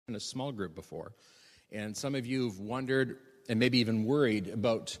in a small group before. And some of you have wondered and maybe even worried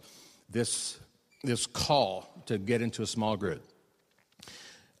about this call to get into a small group.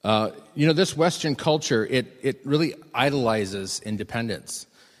 This Western culture, it really idolizes independence.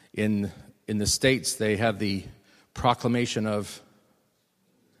 In the States, they have the Proclamation of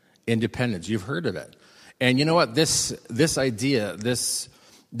Independence. You've heard of it. And you know what? This idea, this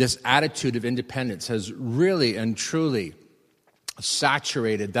attitude of independence has really and truly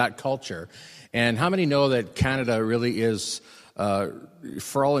saturated that culture. And how many know that Canada really is,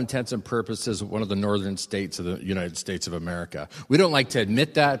 for all intents and purposes, one of the northern states of the United States of America? We don't like to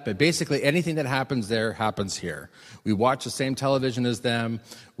admit that, but basically anything that happens there happens here. We watch the same television as them.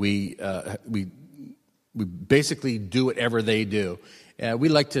 We basically do whatever they do. We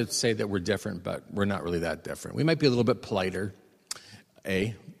like to say that we're different, but we're not really that different. We might be a little bit politer,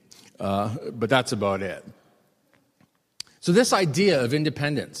 but that's about it. So this idea of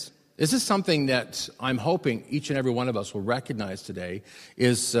independence, this is something that I'm hoping each and every one of us will recognize today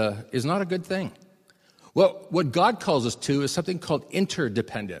is not a good thing. Well, what God calls us to is something called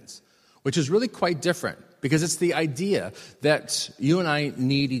interdependence, which is really quite different because it's the idea that you and I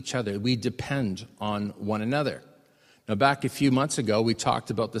need each other. We depend on one another. Now, back a few months ago, we talked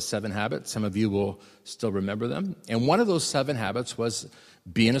about the 7 habits. Some of you will still remember them. And one of those 7 habits was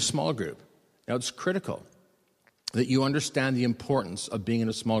be in a small group. Now, it's critical that you understand the importance of being in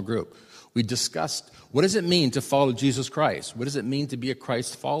a small group. We discussed, what does it mean to follow Jesus Christ? What does it mean to be a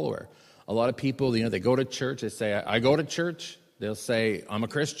Christ follower? A lot of people, they go to church, they say, I go to church. They'll say, I'm a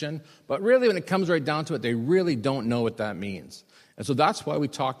Christian. But really, when it comes right down to it, they really don't know what that means. And so that's why we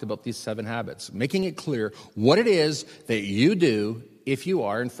talked about these 7 habits, making it clear what it is that you do if you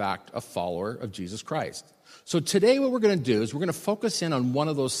are, in fact, a follower of Jesus Christ. So today what we're going to do is we're going to focus in on one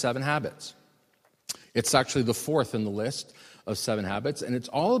of those 7 habits. It's actually the 4th in the list of 7 habits, and it's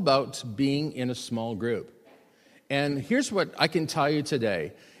all about being in a small group. And here's what I can tell you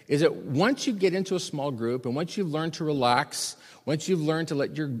today, is that once you get into a small group, and once you've learned to relax, once you've learned to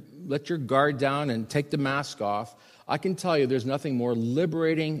let your guard down and take the mask off, I can tell you there's nothing more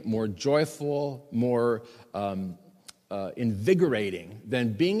liberating, more joyful, more invigorating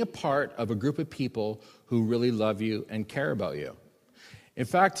than being a part of a group of people who really love you and care about you. In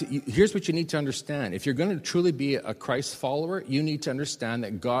fact, here's what you need to understand. If you're going to truly be a Christ follower, you need to understand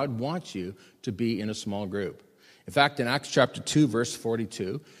that God wants you to be in a small group. In fact, in Acts chapter 2, verse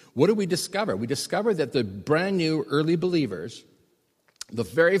 42, what do we discover? We discover that the brand new early believers, the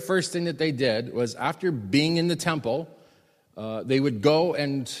very first thing that they did was after being in the temple, they would go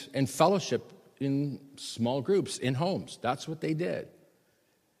and fellowship in small groups, in homes. That's what they did.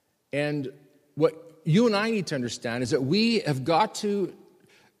 And what you and I need to understand is that we have got to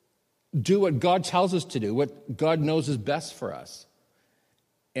do what God tells us to do, what God knows is best for us.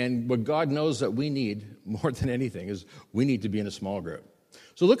 And what God knows that we need more than anything is we need to be in a small group.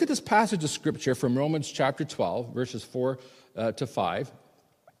 So look at this passage of Scripture from Romans chapter 12, verses 4 to 5.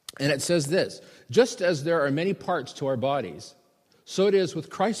 And it says this, just as there are many parts to our bodies, so it is with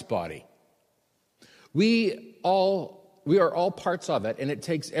Christ's body. We are all parts of it, and it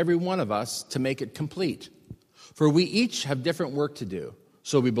takes every one of us to make it complete. For we each have different work to do,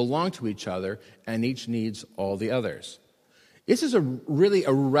 so we belong to each other, and each needs all the others. This is really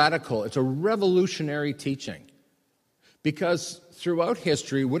a radical, it's a revolutionary teaching. Because throughout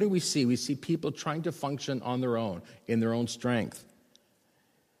history, what do we see? We see people trying to function on their own, in their own strength.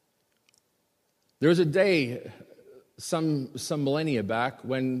 There was a day, some millennia back,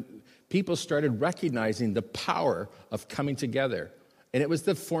 when people started recognizing the power of coming together. And it was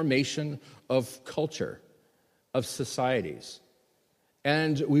the formation of culture, of societies.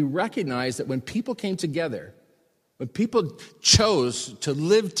 And we recognized that when people came together, when people chose to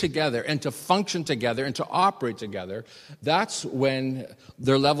live together and to function together and to operate together, that's when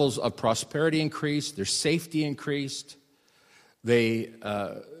their levels of prosperity increased, their safety increased, their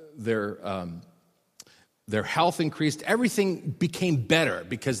health increased. Everything became better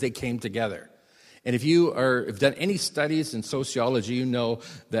because they came together. And if you have done any studies in sociology, you know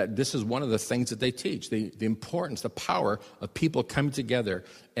that this is one of the things that they teach, the importance, the power of people coming together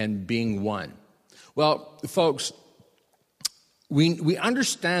and being one. Well, folks, we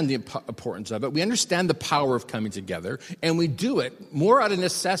understand the importance of it. We understand the power of coming together, and we do it more out of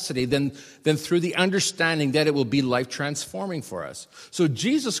necessity than through the understanding that it will be life-transforming for us. So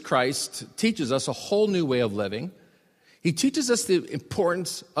Jesus Christ teaches us a whole new way of living. He teaches us the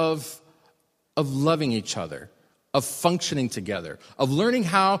importance of loving each other, of functioning together, of learning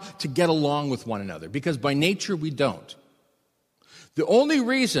how to get along with one another, because by nature we don't. The only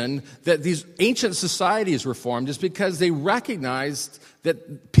reason that these ancient societies were formed is because they recognized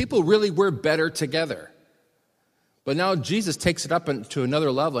that people really were better together. But now Jesus takes it up to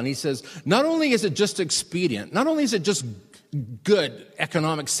another level, and he says, not only is it just expedient, not only is it just good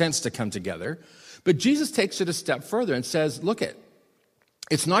economic sense to come together, but Jesus takes it a step further and says, look,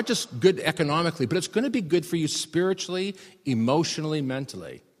 it's not just good economically, but it's going to be good for you spiritually, emotionally,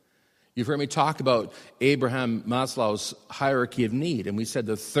 mentally. You've heard me talk about Abraham Maslow's hierarchy of need, and we said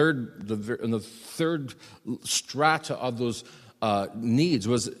the third strata of those needs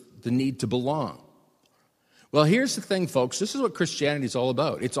was the need to belong. Well, here's the thing, folks. This is what Christianity is all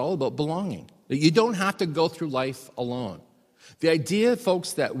about. It's all about belonging. You don't have to go through life alone. The idea,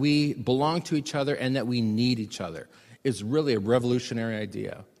 folks, that we belong to each other and that we need each other is really a revolutionary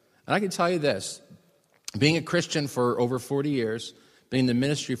idea. And I can tell you this, being a Christian for over 40 years, being in the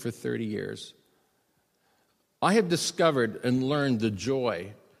ministry for 30 years, I have discovered and learned the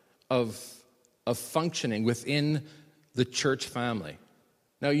joy of functioning within the church family.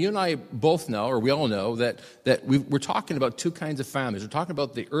 Now, you and I both know, or we all know, that we're talking about two kinds of families. We're talking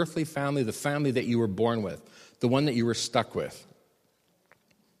about the earthly family, the family that you were born with, the one that you were stuck with.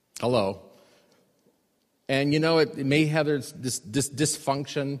 Hello. And it may have this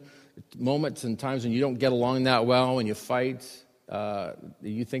dysfunction, moments and times when you don't get along that well, when you fight.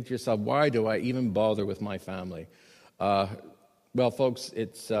 You think to yourself, why do I even bother with my family? Well, folks,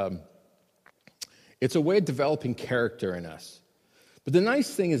 it's a way of developing character in us. But the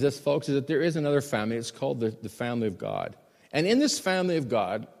nice thing is this, folks, is that there is another family. It's called the family of God. And in this family of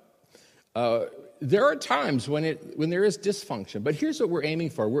God, there are times when there is dysfunction. But here's what we're aiming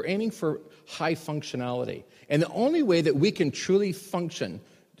for. We're aiming for high functionality. And the only way that we can truly function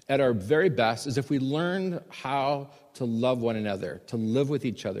at our very best is if we learn how to love one another, to live with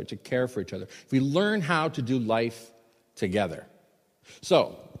each other, to care for each other. If we learn how to do life together.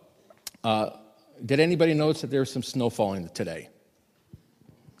 So, did anybody notice that there was some snow falling today?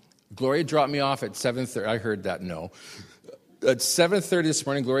 Gloria dropped me off at 7:30. I heard that, no. At 7:30 this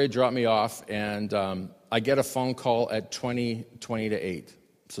morning, Gloria dropped me off, and I get a phone call at 20 to 8.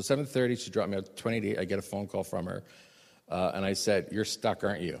 So 7:30, she dropped me at 20 to 8. I get a phone call from her, and I said, you're stuck,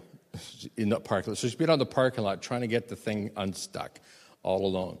 aren't you? In the parking lot. So she's been on the parking lot trying to get the thing unstuck all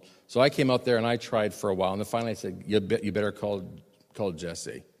alone. So I came out there, and I tried for a while, and then finally I said, you better call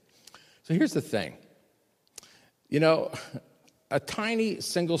Jesse. So here's the thing. A tiny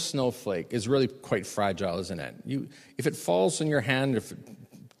single snowflake is really quite fragile, isn't it? If it falls in your hand, if you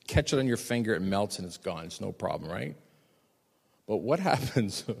catch it on your finger, it melts and it's gone. It's no problem, right? But what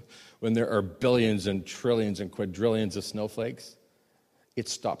happens when there are billions and trillions and quadrillions of snowflakes? It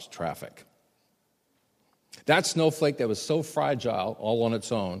stops traffic. That snowflake that was so fragile all on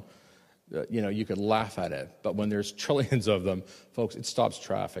its own, you could laugh at it. But when there's trillions of them, folks, it stops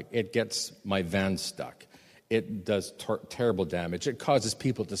traffic. It gets my van stuck. It does terrible damage. It causes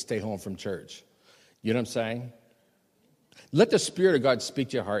people to stay home from church. You know what I'm saying? Let the Spirit of God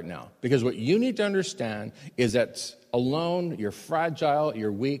speak to your heart now. Because what you need to understand is that alone, you're fragile,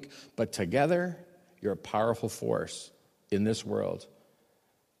 you're weak, but together, you're a powerful force in this world.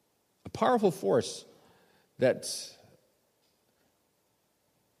 A powerful force that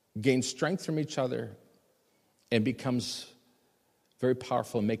gains strength from each other and becomes very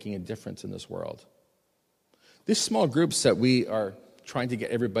powerful in making a difference in this world. These small groups that we are trying to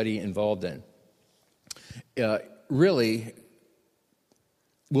get everybody involved in really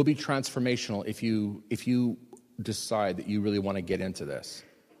will be transformational if you decide that you really want to get into this.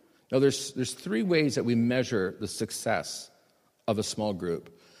 Now, there's three ways that we measure the success of a small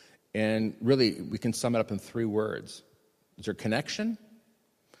group. And really, we can sum it up in three words. Is there connection?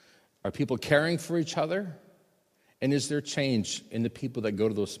 Are people caring for each other? And is there change in the people that go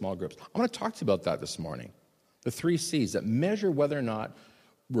to those small groups? I want to talk to you about that this morning. The 3 C's that measure whether or not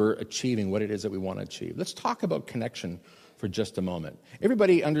we're achieving what it is that we want to achieve. Let's talk about connection for just a moment.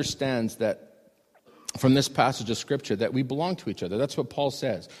 Everybody understands that from this passage of Scripture that we belong to each other. That's what Paul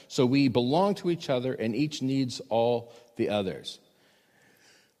says. So we belong to each other, and each needs all the others.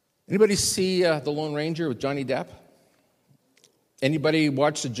 Anybody see The Lone Ranger with Johnny Depp? Anybody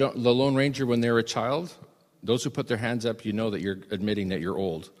watch The Lone Ranger when they were a child? Those who put their hands up, you know that you're admitting that you're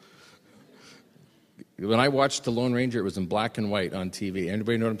old. When I watched The Lone Ranger, it was in black and white on TV.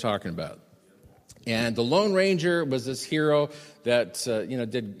 Anybody know what I'm talking about? And the Lone Ranger was this hero that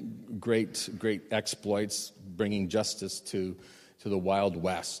did great exploits, bringing justice to the Wild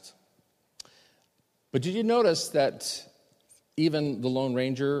West. But did you notice that even the Lone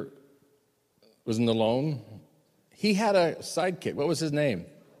Ranger wasn't alone? He had a sidekick. What was his name?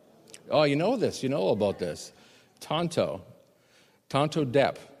 Oh, you know this. You know about this. Tonto. Tonto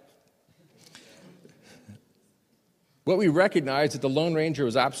Depp. What we recognize that the Lone Ranger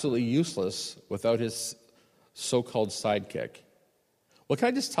was absolutely useless without his so-called sidekick. Well, can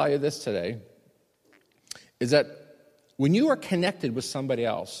I just tell you this today? Is that when you are connected with somebody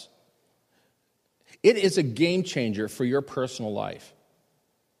else, it is a game changer for your personal life.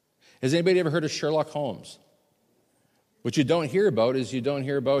 Has anybody ever heard of Sherlock Holmes? What you don't hear about is you don't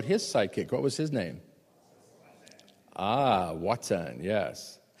hear about his sidekick. What was his name? Watson,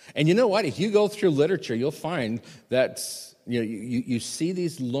 yes. And you know what? If you go through literature, you'll find that you see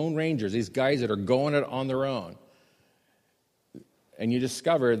these Lone Rangers, these guys that are going it on their own. And you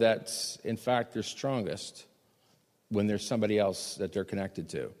discover that, in fact, they're strongest when there's somebody else that they're connected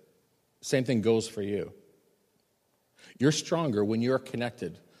to. Same thing goes for you. You're stronger when you're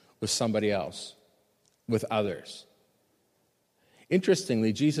connected with somebody else, with others.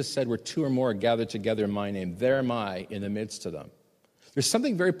 Interestingly, Jesus said, where two or more are gathered together in my name, there am I in the midst of them. There's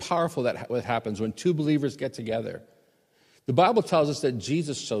something very powerful that happens when two believers get together. The Bible tells us that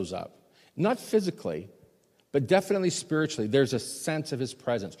Jesus shows up, not physically, but definitely spiritually. There's a sense of his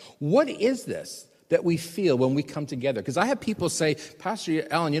presence. What is this that we feel when we come together? Because I have people say, Pastor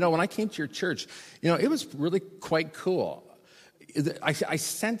Alan, when I came to your church, it was really quite cool. I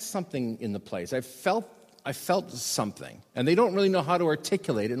sensed something in the place. I felt something. And they don't really know how to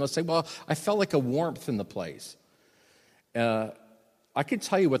articulate it. And they'll say, well, I felt like a warmth in the place. I can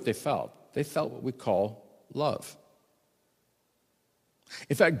tell you what they felt. They felt what we call love.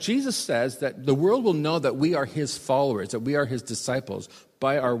 In fact, Jesus says that the world will know that we are his followers, that we are his disciples,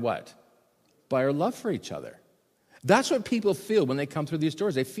 by our what? By our love for each other. That's what people feel when they come through these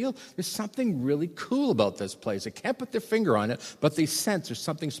doors. They feel there's something really cool about this place. They can't put their finger on it, but they sense there's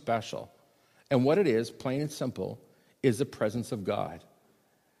something special. And what it is, plain and simple, is the presence of God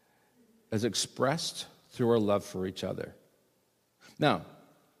as expressed through our love for each other. Now,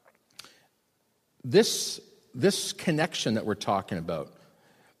 this connection that we're talking about,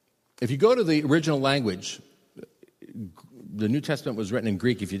 if you go to the original language, the New Testament was written in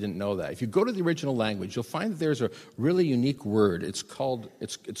Greek, if you didn't know that. If you go to the original language, you'll find that there's a really unique word. It's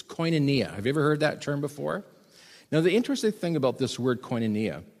koinonia. Have you ever heard that term before? Now, the interesting thing about this word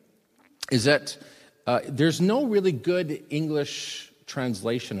koinonia is that there's no really good English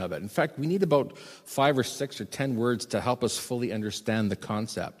translation of it. In fact, we need about 5 or 6 or 10 words to help us fully understand the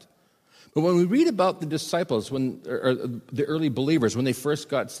concept. But when we read about the disciples, or the early believers, when they first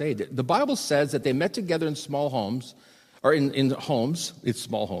got saved, the Bible says that they met together in small homes, or in homes, it's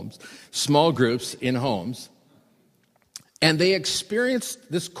small homes, small groups in homes, and they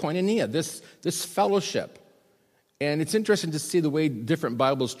experienced this koinonia, this fellowship. And it's interesting to see the way different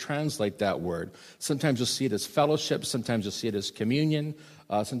Bibles translate that word. Sometimes you'll see it as fellowship, sometimes you'll see it as communion,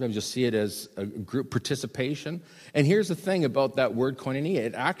 sometimes you'll see it as a group participation. And here's the thing about that word koinonia.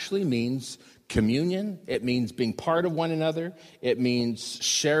 It actually means communion. It means being part of one another. It means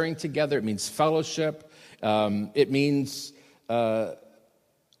sharing together. It means fellowship. It means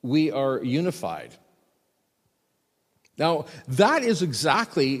we are unified. Now, that is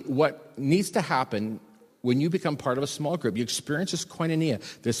exactly what needs to happen when you become part of a small group. You experience this koinonia,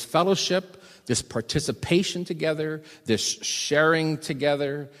 this fellowship, this participation together, this sharing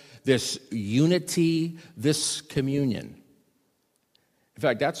together, this unity, this communion. In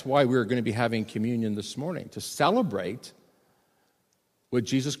fact, that's why we're going to be having communion this morning, to celebrate what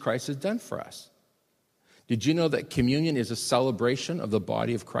Jesus Christ has done for us. Did you know that communion is a celebration of the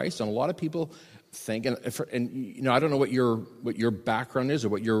body of Christ? And a lot of people think, and I don't know what your background is or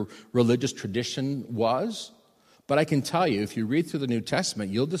what your religious tradition was, but I can tell you, if you read through the New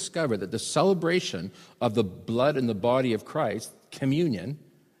Testament, you'll discover that the celebration of the blood and the body of Christ, communion,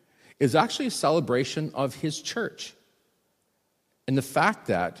 is actually a celebration of his church. And the fact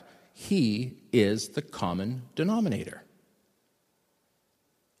that he is the common denominator.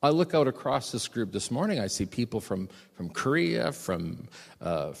 I look out across this group this morning. I see people from Korea, from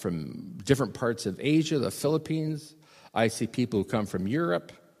different parts of Asia, the Philippines. I see people who come from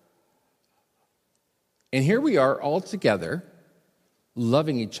Europe. And here we are all together,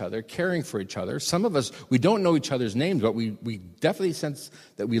 loving each other, caring for each other. Some of us, we don't know each other's names, but we definitely sense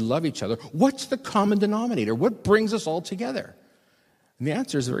that we love each other. What's the common denominator? What brings us all together? And the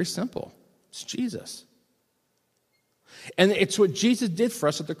answer is very simple. It's Jesus. And it's what Jesus did for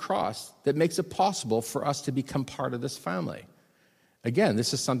us at the cross that makes it possible for us to become part of this family. Again,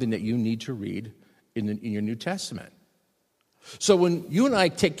 this is something that you need to read in your New Testament. So when you and I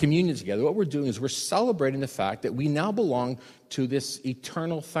take communion together, what we're doing is we're celebrating the fact that we now belong to this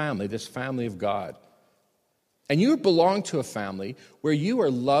eternal family, this family of God. And you belong to a family where you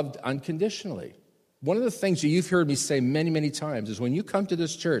are loved unconditionally. one of the things that you've heard me say many, many times is when you come to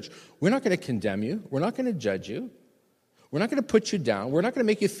this church, we're not going to condemn you. We're not going to judge you. We're not going to put you down. We're not going to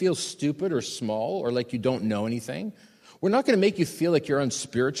make you feel stupid or small or like you don't know anything. We're not going to make you feel like you're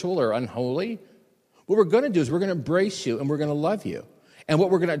unspiritual or unholy. What we're going to do is we're going to embrace you and we're going to love you. And what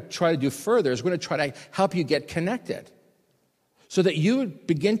we're going to try to do further is we're going to try to help you get connected so that you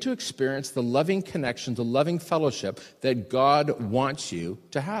begin to experience the loving connections, the loving fellowship that God wants you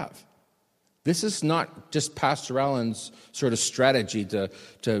to have. This is not just Pastor Allen's sort of strategy to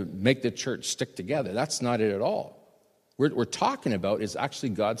make the church stick together. That's not it at all. What we're talking about is actually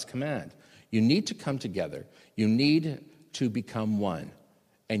God's command. You need to come together. You need to become one.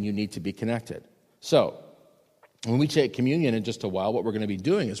 And you need to be connected. So, when we take communion in just a while, what we're going to be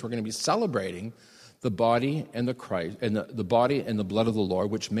doing is we're going to be celebrating the body and the Christ and the body and the blood of the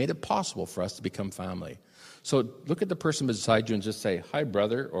Lord, which made it possible for us to become family. So look at the person beside you and just say, "Hi,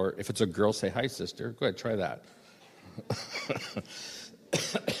 brother," or if it's a girl, say, "Hi, sister." Go ahead, try that.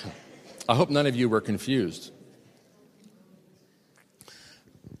 I hope none of you were confused.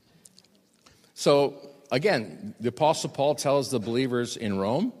 So, again, the Apostle Paul tells the believers in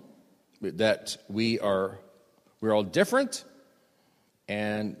Rome that we're all different,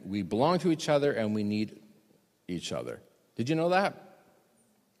 and we belong to each other, and we need each other. Did you know that?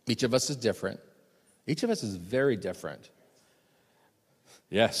 Each of us is different. Each of us is very different.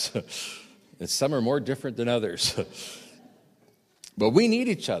 Yes, and some are more different than others. But we need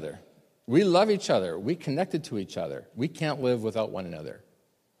each other. We love each other. We connected to each other. We can't live without one another.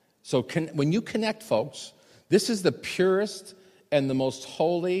 So when you connect, folks, this is the purest and the most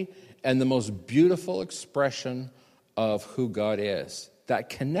holy and the most beautiful expression of who God is. That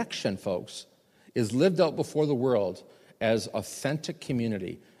connection, folks, is lived out before the world as authentic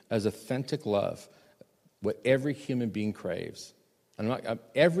community, as authentic love, what every human being craves.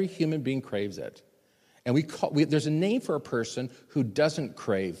 Every human being craves it. And there's a name for a person who doesn't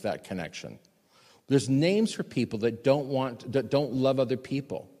crave that connection. There's names for people that don't love other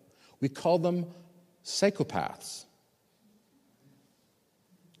people. We call them psychopaths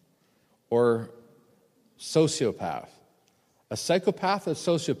or sociopath. A psychopath or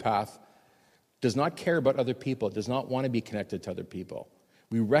sociopath does not care about other people, does not want to be connected to other people.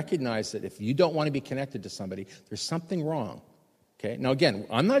 We recognize that if you don't want to be connected to somebody, there's something wrong. Okay? Now again,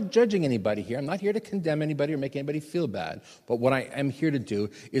 I'm not judging anybody here. I'm not here to condemn anybody or make anybody feel bad. But what I am here to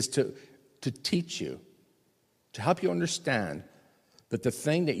do is to teach you, to help you understand that the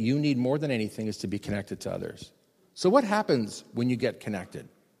thing that you need more than anything is to be connected to others. So what happens when you get connected?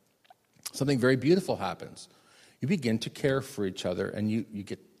 Something very beautiful happens. You begin to care for each other, and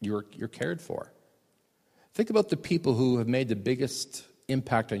you're cared for. Think about the people who have made the biggest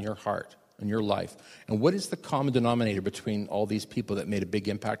impact on your heart, on your life. And what is the common denominator between all these people that made a big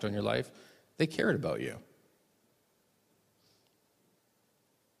impact on your life? They cared about you.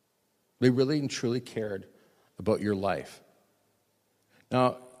 They really and truly cared about your life.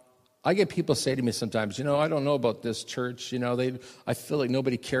 Now, I get people say to me sometimes, I don't know about this church. I feel like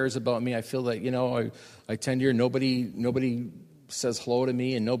nobody cares about me. I feel like, I tend to hear nobody says hello to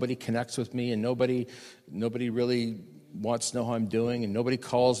me, and nobody connects with me, and nobody really wants to know how I'm doing, and nobody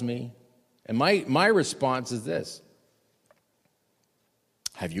calls me. And my response is this: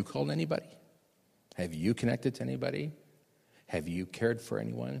 have you called anybody? Have you connected to anybody? Have you cared for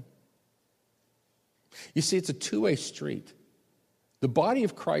anyone? You see, it's a two-way street. The body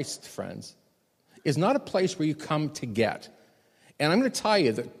of Christ, friends, is not a place where you come to get. And I'm going to tell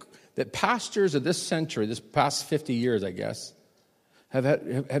you that pastors of this century, this past 50 years, I guess,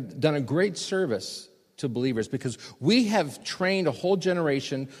 have done a great service to believers, because we have trained a whole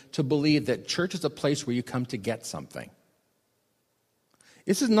generation to believe that church is a place where you come to get something.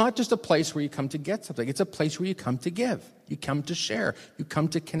 This is not just a place where you come to get something. It's a place where you come to give. You come to share. You come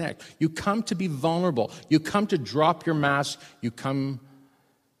to connect. You come to be vulnerable. You come to drop your mask. You come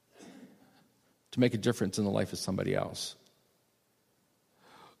to make a difference in the life of somebody else.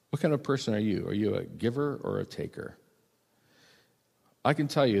 What kind of person are you? Are you a giver or a taker? I can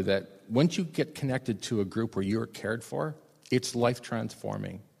tell you that once you get connected to a group where you are cared for, it's life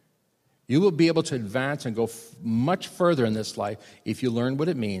transforming. You will be able to advance and go much further in this life if you learn what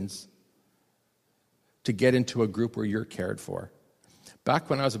it means to get into a group where you're cared for. Back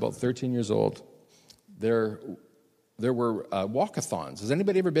when I was about 13 years old, there were walkathons. Has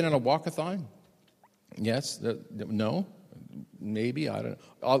anybody ever been on a walkathon? Yes? No? Maybe? I don't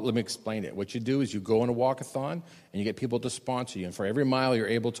know. Let me explain it. What you do is you go on a walkathon, and you get people to sponsor you. And for every mile you're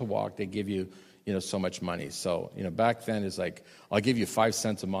able to walk, they give you, so much money. So, back then it's like, I'll give you 5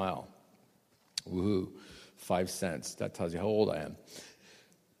 cents a mile. Woohoo, 5 cents. That tells you how old I am.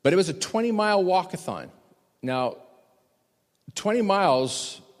 But it was a 20-mile walkathon. Now, 20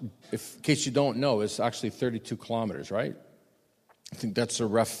 miles, in case you don't know, is actually 32 kilometers, right? I think that's the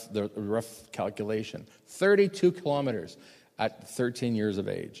rough calculation. 32 kilometers at 13 years of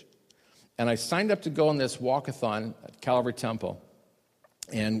age. And I signed up to go on this walkathon at Calvary Temple.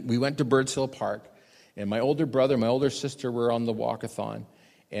 And we went to Birds Hill Park. And my older brother, my older sister were on the walkathon.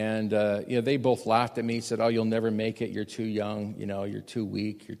 And they both laughed at me, said, "Oh, you'll never make it. You're too young. You're too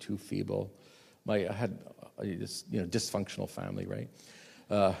weak. You're too feeble." I had this dysfunctional family, right?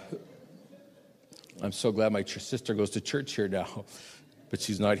 I'm so glad my sister goes to church here now, but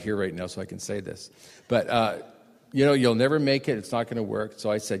she's not here right now, so I can say this. But you'll never make it. It's not going to work. So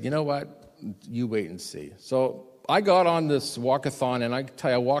I said, "You know what? You wait and see." So I got on this walkathon, and I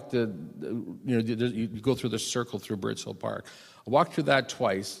tell you, I walked you go through the circle through Birds Hill Park. I walked through that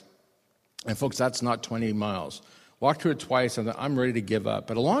twice, and folks, that's not 20 miles. Walked through it twice, and I'm ready to give up.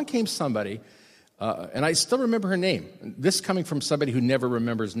 But along came somebody, and I still remember her name. This coming from somebody who never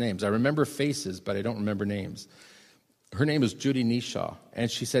remembers names. I remember faces, but I don't remember names. Her name is Judy Nishaw,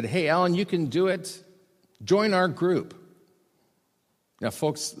 and she said, "Hey, Alan, you can do it. Join our group." Now,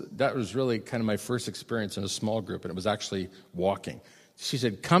 folks, that was really kind of my first experience in a small group, and it was actually walking. She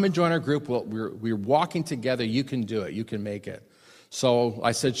said, "Come and join our group. We're walking together. You can do it. You can make it." So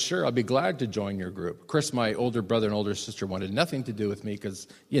I said, "Sure, I'll be glad to join your group." Of course, my older brother and older sister wanted nothing to do with me because,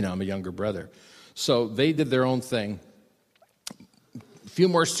 I'm a younger brother. So they did their own thing. A few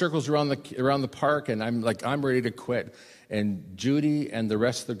more circles around the park, and I'm ready to quit. And Judy and the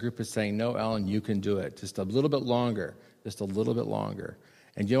rest of the group is saying, "No, Alan, you can do it. Just a little bit longer. Just a little bit longer."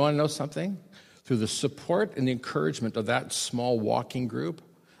 And you want to know something? Through the support and the encouragement of that small walking group,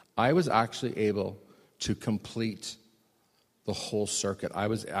 I was actually able to complete the whole circuit. I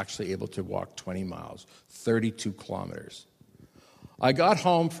was actually able to walk 20 miles, 32 kilometers. I got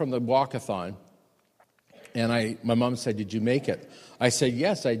home from the walkathon, and my mom said, "Did you make it?" I said,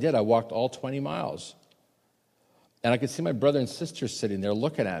 "Yes, I did. I walked all 20 miles. And I could see my brother and sister sitting there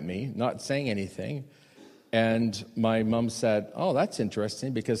looking at me, not saying anything. And my mom said, "Oh, that's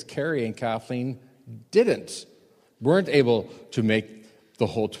interesting, because Carrie and Kathleen weren't able to make the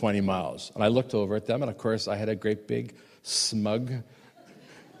whole 20 miles. And I looked over at them, and of course, I had a great big smug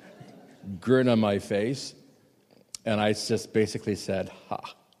grin on my face. And I just basically said,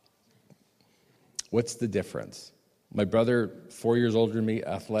 what's the difference? My brother, 4 years older than me,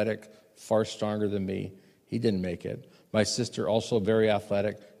 athletic, far stronger than me, he didn't make it. My sister, also very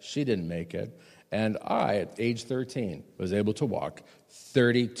athletic, she didn't make it. And I, at age 13, was able to walk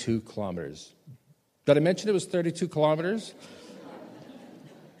 32 kilometers. Did I mention it was 32 kilometers?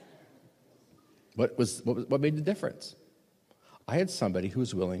 What made the difference? I had somebody who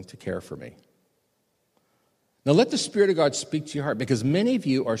was willing to care for me. Now let the Spirit of God speak to your heart, because many of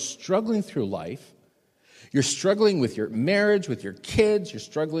you are struggling through life. You're struggling with your marriage, with your kids. You're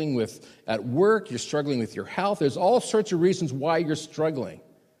struggling at work. You're struggling with your health. There's all sorts of reasons why you're struggling.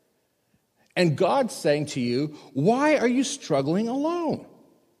 And God's saying to you, why are you struggling alone?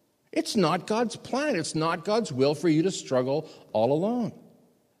 It's not God's plan. It's not God's will for you to struggle all alone.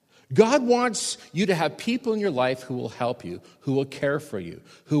 God wants you to have people in your life who will help you, who will care for you,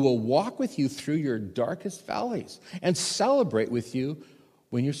 who will walk with you through your darkest valleys and celebrate with you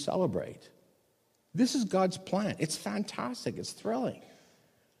when you celebrate. This is God's plan. It's fantastic. It's thrilling.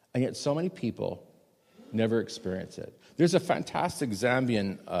 And yet so many people never experience it. There's a fantastic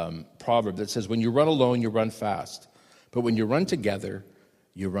Zambian proverb that says, when you run alone, you run fast. But when you run together,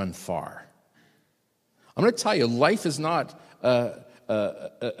 you run far. I'm going to tell you, life is not a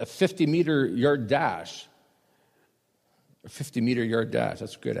 50-meter yard dash. A 50-meter yard dash.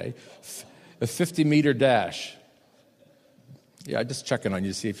 That's good, eh? A 50-meter dash. Yeah, just checking on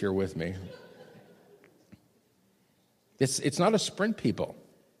you to see if you're with me. It's not a sprint, people.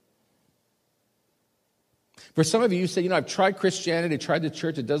 For some of you, you say, I've tried Christianity, tried the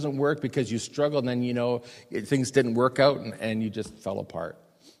church, it doesn't work because you struggled, and then, things didn't work out, and you just fell apart.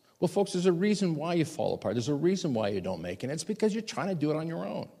 Well, folks, there's a reason why you fall apart. There's a reason why you don't make it, and it's because you're trying to do it on your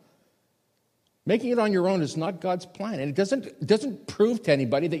own. Making it on your own is not God's plan, and it doesn't prove to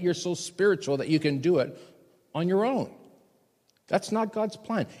anybody that you're so spiritual that you can do it on your own. That's not God's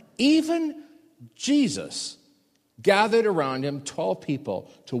plan. Even Jesus gathered around him 12 people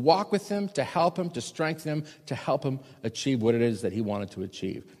to walk with him, to help him, to strengthen him, to help him achieve what it is that he wanted to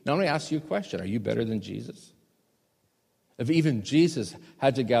achieve. Now, let me ask you a question. Are you better than Jesus? If even Jesus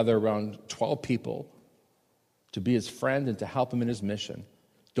had to gather around 12 people to be his friend and to help him in his mission,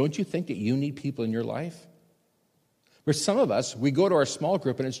 don't you think that you need people in your life? For some of us, we go to our small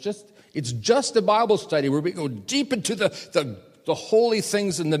group and it's just a Bible study where we go deep into the the holy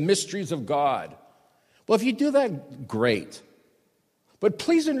things and the mysteries of God. Well, if you do that, great. But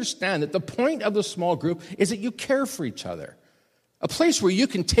please understand that the point of the small group is that you care for each other. A place where you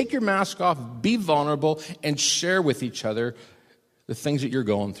can take your mask off, be vulnerable, and share with each other the things that you're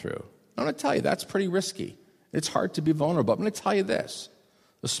going through. I'm going to tell you, that's pretty risky. It's hard to be vulnerable. I'm going to tell you this.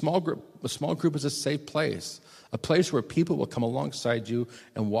 The small group is a safe place, a place where people will come alongside you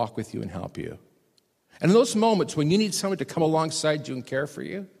and walk with you and help you. And in those moments when you need someone to come alongside you and care for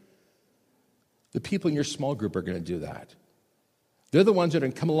you, the people in your small group are going to do that. They're the ones that are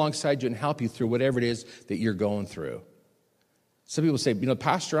going to come alongside you and help you through whatever it is that you're going through. Some people say,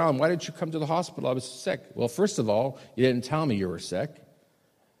 Pastor Allen, why didn't you come to the hospital? I was sick. Well, first of all, you didn't tell me you were sick.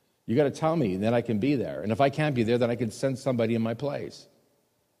 You got to tell me, and then I can be there. And if I can't be there, then I can send somebody in my place.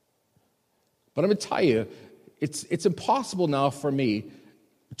 But I'm going to tell you, it's impossible now for me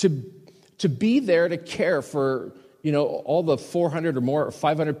to be there to care for, all the 400 or more, or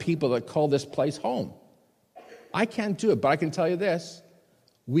 500 people that call this place home. I can't do it, but I can tell you this,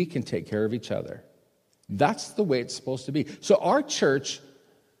 we can take care of each other. That's the way it's supposed to be. So our church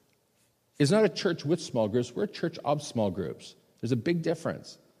is not a church with small groups, we're a church of small groups. There's a big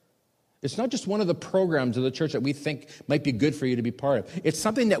difference. It's not just one of the programs of the church that we think might be good for you to be part of. It's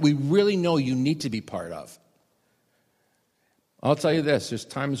something that we really know you need to be part of. I'll tell you this, there's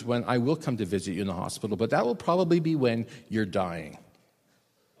times when I will come to visit you in the hospital, but that will probably be when you're dying.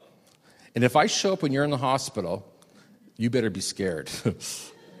 And if I show up when you're in the hospital, you better be scared.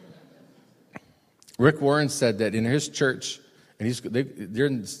 Rick Warren said that in his church, and they're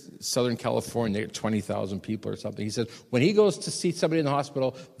in Southern California, they get 20,000 people or something. He said, when he goes to see somebody in the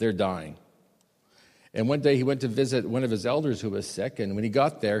hospital, they're dying. And one day he went to visit one of his elders who was sick, and when he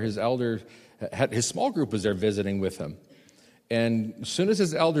got there, his small group was there visiting with him. And as soon as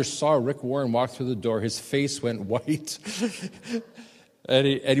his elder saw Rick Warren walk through the door, his face went white. and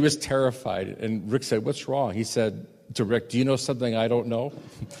he was terrified. And Rick said, what's wrong? He said to Rick, do you know something I don't know?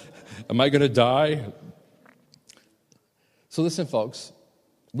 Am I going to die? So listen, folks,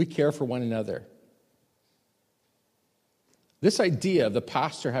 we care for one another. This idea of the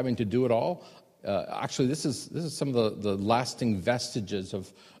pastor having to do it all, actually, this is some of the lasting vestiges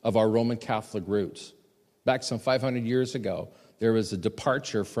of our Roman Catholic roots. Back some 500 years ago, there was a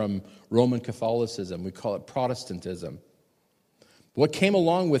departure from Roman Catholicism. We call it Protestantism. What came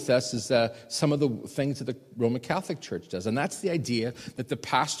along with this is some of the things that the Roman Catholic Church does, and that's the idea that the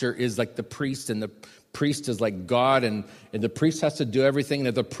pastor is like the priest, and the priest is like God, and the priest has to do everything, and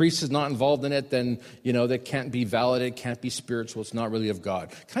if the priest is not involved in it, then, that can't be valid, it can't be spiritual, it's not really of God.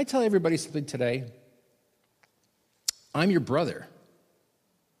 Can I tell everybody something today? I'm your brother.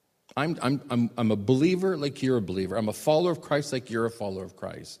 I'm a believer like you're a believer. I'm a follower of Christ like you're a follower of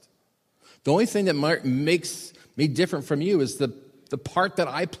Christ. The only thing that makes me different from you is the part that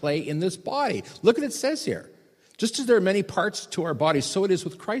I play in this body. Look what it says here. Just as there are many parts to our body, so it is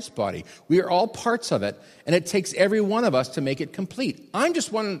with Christ's body. We are all parts of it, and it takes every one of us to make it complete. I'm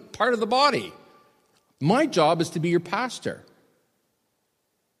just one part of the body. My job is to be your pastor.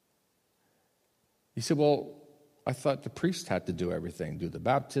 You say, well, I thought the priest had to do everything, do the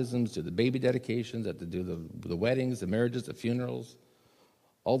baptisms, do the baby dedications, had to do the weddings, the marriages, the funerals,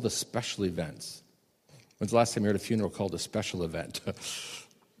 all the special events. When's the last time you heard a funeral called a special event?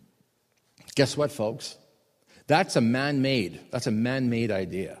 Guess what, folks? That's a man-made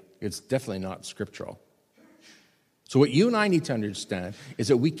idea. It's definitely not scriptural. So what you and I need to understand is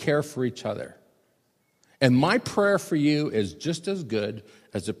that we care for each other. And my prayer for you is just as good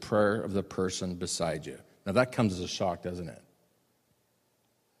as the prayer of the person beside you. Now that comes as a shock, doesn't it?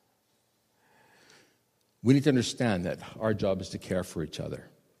 We need to understand that our job is to care for each other.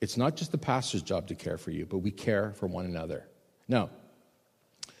 It's not just the pastor's job to care for you, but we care for one another. Now,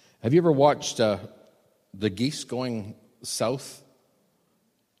 have you ever watched the geese going south?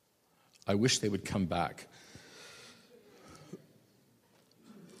 I wish they would come back.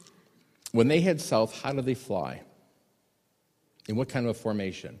 When they head south, how do they fly? In what kind of a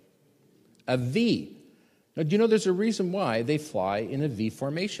formation? A V. Now, do you know there's a reason why they fly in a V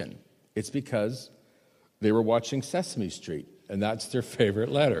formation? It's because they were watching Sesame Street, and that's their favorite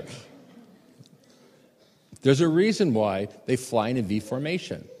letter. There's a reason why they fly in a V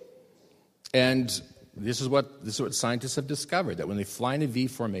formation. And this is what scientists have discovered, that when they fly in a V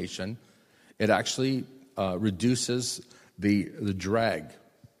formation, it actually reduces the drag.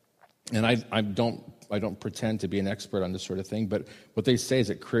 And I don't pretend to be an expert on this sort of thing, but what they say is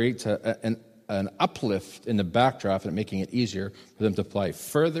it creates an uplift in the backdraft and making it easier for them to fly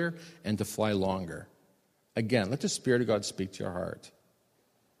further and to fly longer. Again, let the Spirit of God speak to your heart.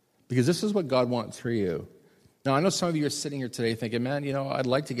 Because this is what God wants for you. Now, I know some of you are sitting here today thinking, man, I'd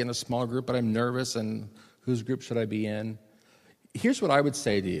like to get in a small group, but I'm nervous, and whose group should I be in? Here's what I would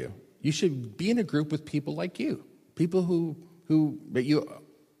say to you. You should be in a group with people like you, people who that you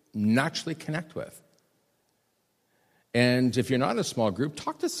naturally connect with. And if you're not in a small group,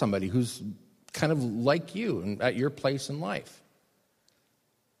 talk to somebody who's kind of like you and at your place in life.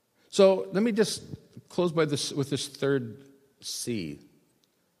 So let me just close with this third C.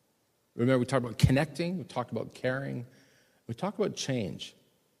 Remember, we talked about connecting, we talked about caring, we talked about change.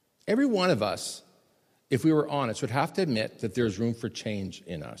 Every one of us, if we were honest, would have to admit that there's room for change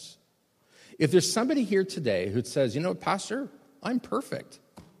in us. If there's somebody here today who says, Pastor, I'm perfect.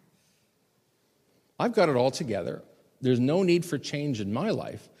 I've got it all together. There's no need for change in my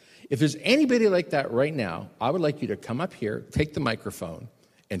life. If there's anybody like that right now, I would like you to come up here, take the microphone,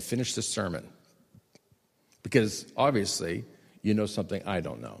 and finish the sermon. Because obviously, you know something I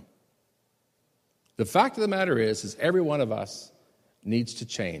don't know. The fact of the matter is every one of us needs to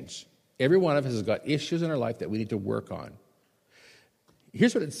change. Every one of us has got issues in our life that we need to work on.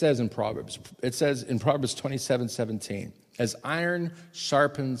 Here's what it says in Proverbs. It says in Proverbs 27:17, as iron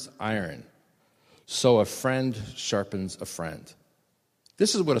sharpens iron, so a friend sharpens a friend.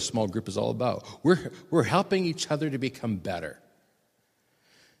 This is what a small group is all about. We're helping each other to become better.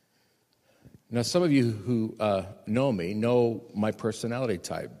 Now, some of you who know me know my personality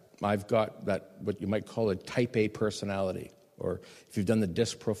type. I've got that, what you might call a type A personality. Or if you've done the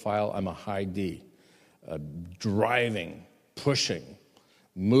DISC profile, I'm a high D. Driving, pushing,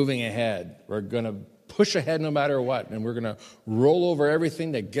 moving ahead. We're going to push ahead no matter what, and we're going to roll over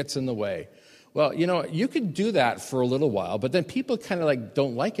everything that gets in the way. Well, you could do that for a little while, but then people kind of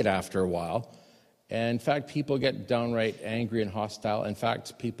don't like it after a while. And in fact, people get downright angry and hostile. In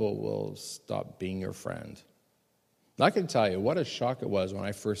fact, people will stop being your friend. I can tell you what a shock it was when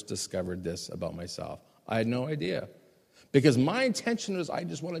I first discovered this about myself. I had no idea. Because my intention was I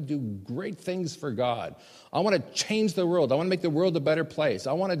just want to do great things for God. I want to change the world. I want to make the world a better place.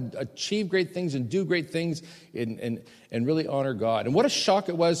 I want to achieve great things and do great things and really honor God. And what a shock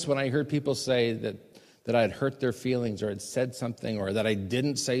it was when I heard people say that I had hurt their feelings or had said something or that I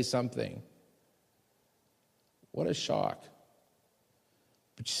didn't say something. What a shock.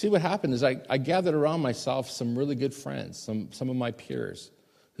 But you see what happened is I gathered around myself some really good friends, some of my peers,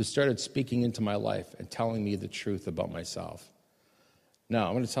 who started speaking into my life and telling me the truth about myself. Now,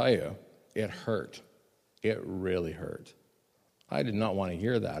 I'm going to tell you, it hurt. It really hurt. I did not want to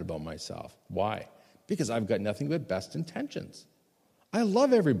hear that about myself. Why? Because I've got nothing but best intentions. I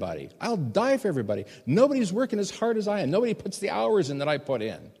love everybody. I'll die for everybody. Nobody's working as hard as I am. Nobody puts the hours in that I put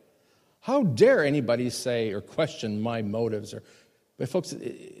in. How dare anybody say or question my motives? But folks,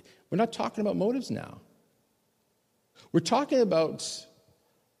 we're not talking about motives now. We're talking about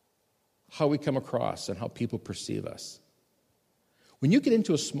how we come across and how people perceive us. When you get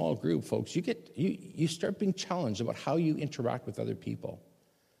into a small group, folks, you start being challenged about how you interact with other people.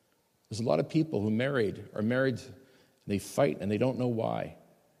 There's a lot of people who are married, they fight and they don't know why.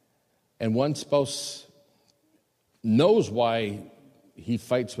 And one spouse knows why he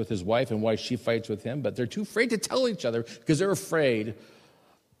fights with his wife and why she fights with him, but they're too afraid to tell each other because they're afraid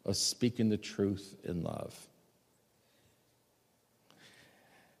of speaking the truth in love.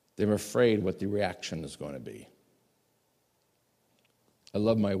 They're afraid what the reaction is going to be. I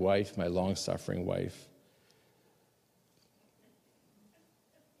love my wife, my long-suffering wife.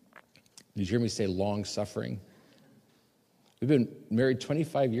 Did you hear me say long-suffering? We've been married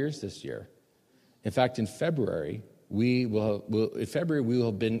 25 years this year. In fact, in February, we will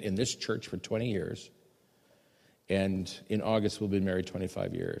have been in this church for 20 years. And in August, we'll be married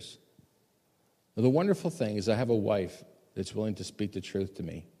 25 years. Now, the wonderful thing is I have a wife that's willing to speak the truth to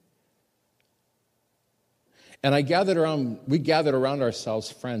me. And we gathered around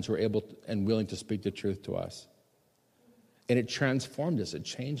ourselves friends who are able and willing to speak the truth to us. And it transformed us, it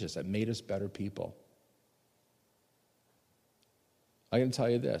changed us, it made us better people. I can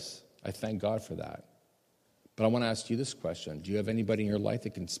tell you this, I thank God for that. But I want to ask you this question. Do you have anybody in your life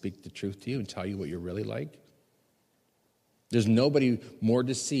that can speak the truth to you and tell you what you're really like? There's nobody more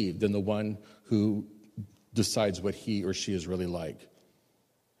deceived than the one who decides what he or she is really like.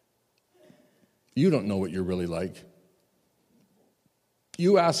 You don't know what you're really like.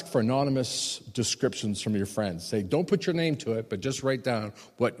 You ask for anonymous descriptions from your friends. Say, don't put your name to it, but just write down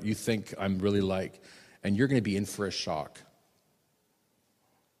what you think I'm really like. And you're going to be in for a shock.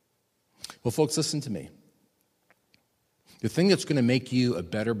 Well, folks, listen to me. The thing that's going to make you a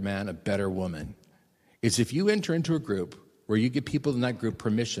better man, a better woman, is if you enter into a group where you give people in that group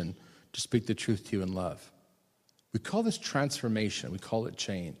permission to speak the truth to you in love. We call this transformation. We call it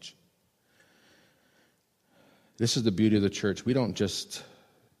change. This is the beauty of the church. We don't just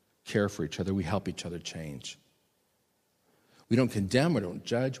care for each other. We help each other change. We don't condemn. We don't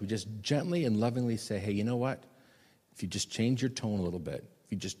judge. We just gently and lovingly say, hey, you know what? If you just change your tone a little bit,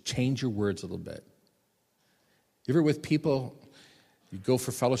 if you just change your words a little bit. You ever with people, you go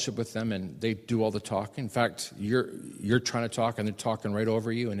for fellowship with them and they do all the talking. In fact, you're trying to talk and they're talking right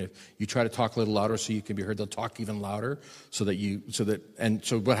over you. And if you try to talk a little louder so you can be heard, they'll talk even louder so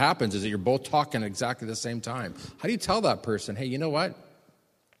what happens is that you're both talking at exactly the same time. How do you tell that person, hey, you know what?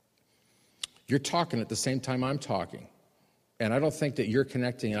 You're talking at the same time I'm talking. And I don't think that you're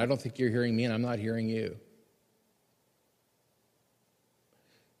connecting, and I don't think you're hearing me, and I'm not hearing you.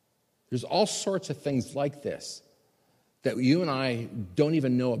 There's all sorts of things like this that you and I don't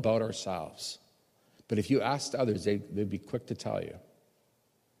even know about ourselves. But if you asked others, they'd be quick to tell you.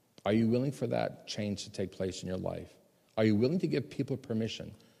 Are you willing for that change to take place in your life? Are you willing to give people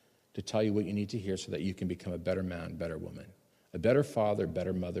permission to tell you what you need to hear so that you can become a better man, better woman, a better father,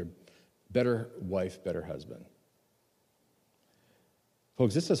 better mother, better wife, better husband?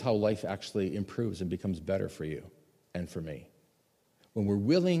 Folks, this is how life actually improves and becomes better for you and for me. When we're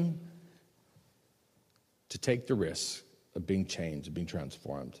willing to take the risk of being changed, of being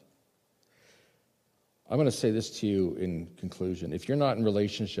transformed. I'm going to say this to you in conclusion. If you're not in a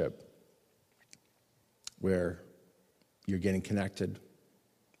relationship where you're getting connected,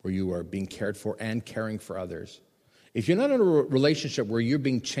 where you are being cared for and caring for others, if you're not in a relationship where you're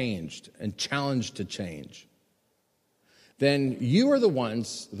being changed and challenged to change, then you are the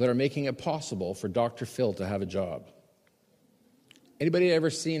ones that are making it possible for Dr. Phil to have a job. Anybody ever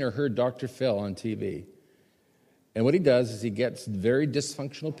seen or heard Dr. Phil on TV? And what he does is he gets very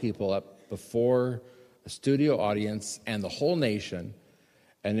dysfunctional people up before a studio audience and the whole nation,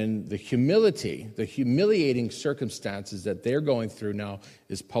 and in the humiliating circumstances that they're going through now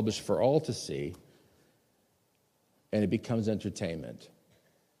is published for all to see, and it becomes entertainment.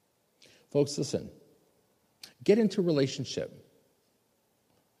 Folks, listen. Get into a relationship.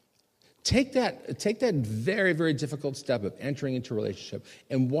 Take that very, very difficult step of entering into a relationship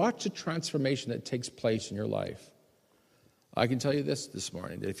and watch the transformation that takes place in your life. I can tell you this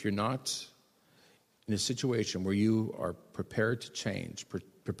morning, that if you're not in a situation where you are prepared to change,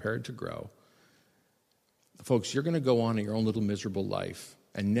 prepared to grow, folks, you're going to go on in your own little miserable life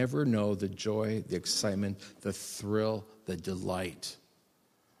and never know the joy, the excitement, the thrill, the delight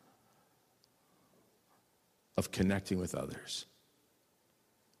of connecting with others.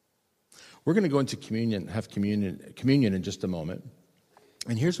 We're going to go into communion, have communion in just a moment.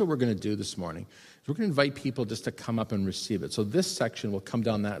 And here's what we're going to do this morning. We're going to invite people just to come up and receive it. So this section will come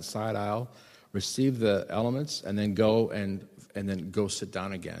down that side aisle, receive the elements, and then go sit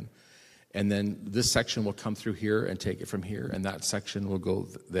down again. And then this section will come through here and take it from here, and that section will go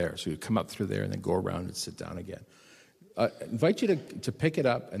there. So you come up through there and then go around and sit down again. I invite you to pick it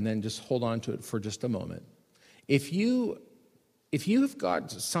up and then just hold on to it for just a moment. If you've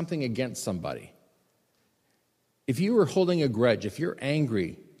got something against somebody, if you are holding a grudge, if you're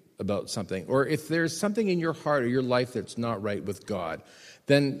angry about something, or if there's something in your heart or your life that's not right with God,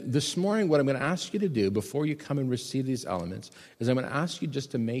 then this morning what I'm going to ask you to do before you come and receive these elements is I'm going to ask you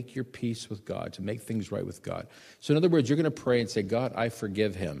just to make your peace with God, to make things right with God. So in other words, you're going to pray and say, God, I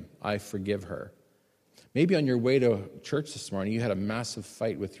forgive him. I forgive her. Maybe on your way to church this morning, you had a massive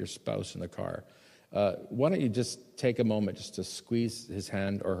fight with your spouse in the car. Why don't you just take a moment just to squeeze his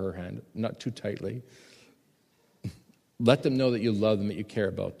hand or her hand, not too tightly. Let them know that you love them, that you care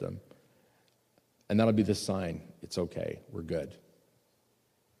about them. And that'll be the sign. It's okay. We're good.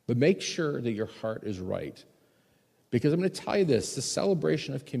 But make sure that your heart is right. Because I'm going to tell you this, the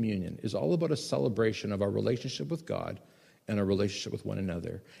celebration of communion is all about a celebration of our relationship with God and our relationship with one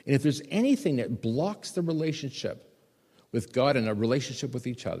another. And if there's anything that blocks the relationship with God and our relationship with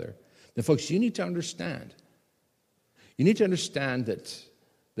each other, then folks, you need to understand. You need to understand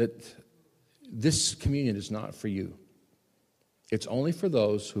that this communion is not for you. It's only for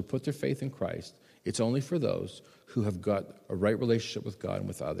those who put their faith in Christ. It's only for those who have got a right relationship with God and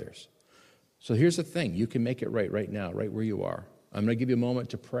with others. So here's the thing. You can make it right now, right where you are. I'm going to give you a moment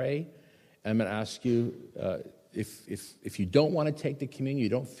to pray. I'm going to ask you, if you don't want to take the communion, you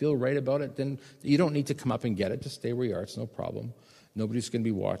don't feel right about it, then you don't need to come up and get it. Just stay where you are. It's no problem. Nobody's going to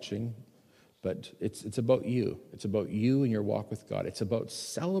be watching. But it's about you. It's about you and your walk with God. It's about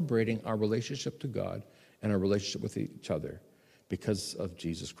celebrating our relationship to God and our relationship with each other because of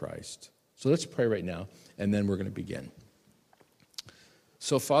Jesus Christ. So let's pray right now, and then we're going to begin.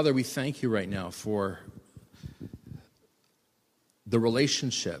 So, Father, we thank you right now for the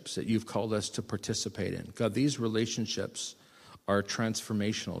relationships that you've called us to participate in. God, these relationships are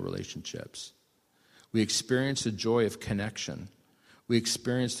transformational relationships. We experience the joy of connection. We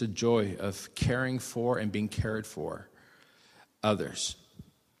experience the joy of caring for and being cared for others.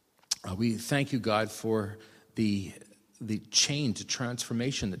 We thank you, God, for the change, the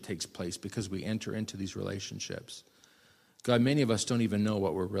transformation that takes place because we enter into these relationships. God, many of us don't even know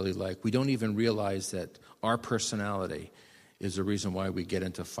what we're really like. We don't even realize that our personality is the reason why we get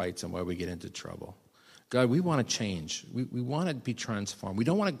into fights and why we get into trouble. God, we want to change. We want to be transformed. We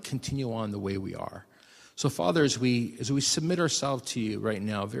don't want to continue on the way we are. So, Father, as we submit ourselves to you right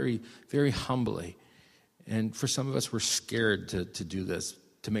now, very, very humbly, and for some of us, we're scared to do this,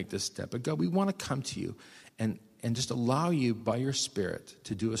 to make this step. But God, we want to come to you and just allow you by your Spirit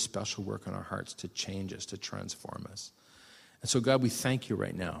to do a special work in our hearts, to change us, to transform us. And so, God, we thank you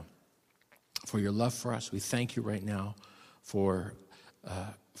right now for your love for us. We thank you right now for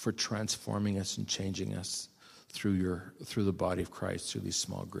transforming us and changing us through the body of Christ, through these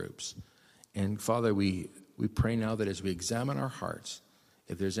small groups. And Father, we pray now that as we examine our hearts,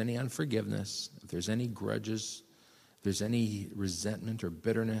 if there's any unforgiveness, if there's any grudges, if there's any resentment or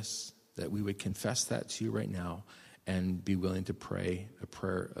bitterness, that we would confess that to you right now and be willing to pray a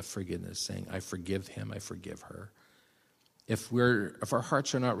prayer of forgiveness, saying, I forgive him, I forgive her. If our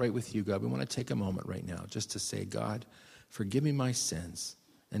hearts are not right with you, God, we want to take a moment right now just to say, God, forgive me my sins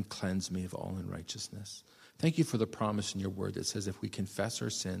and cleanse me of all unrighteousness. Thank you for the promise in your word that says if we confess our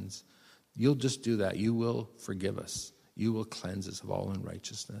sins, you'll just do that. You will forgive us. You will cleanse us of all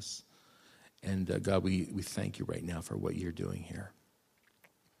unrighteousness. And God, we thank you right now for what you're doing here.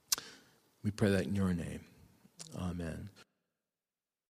 We pray that in your name. Amen.